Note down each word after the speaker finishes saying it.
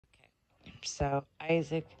So,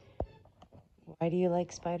 Isaac, why do you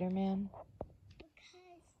like Spider-Man?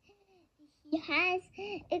 Because he has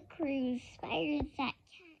a crew of spiders that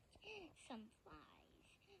catch some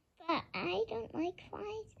flies. But I don't like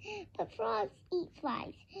flies, but frogs eat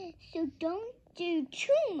flies. So don't do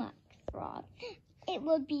too much frogs. It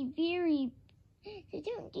will be so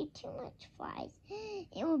don't do too much flies.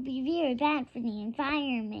 It will be very bad for the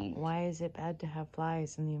environment. Why is it bad to have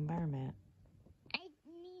flies in the environment? I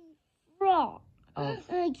mean frogs. Oh.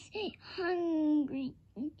 Like hungry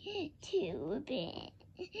too a bit.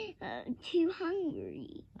 Too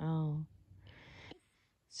hungry. Oh.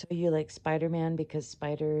 So you like Spider-Man because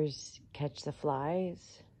spiders catch the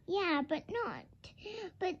flies? Yeah, but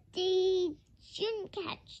they shouldn't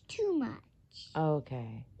catch too much. Oh,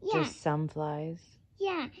 okay. Yeah. Just some flies?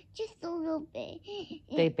 Yeah, just a little bit.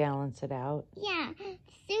 They balance it out? Yeah,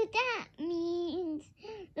 so that means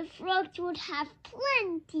the frogs would have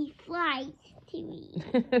plenty flies to eat.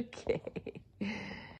 Okay.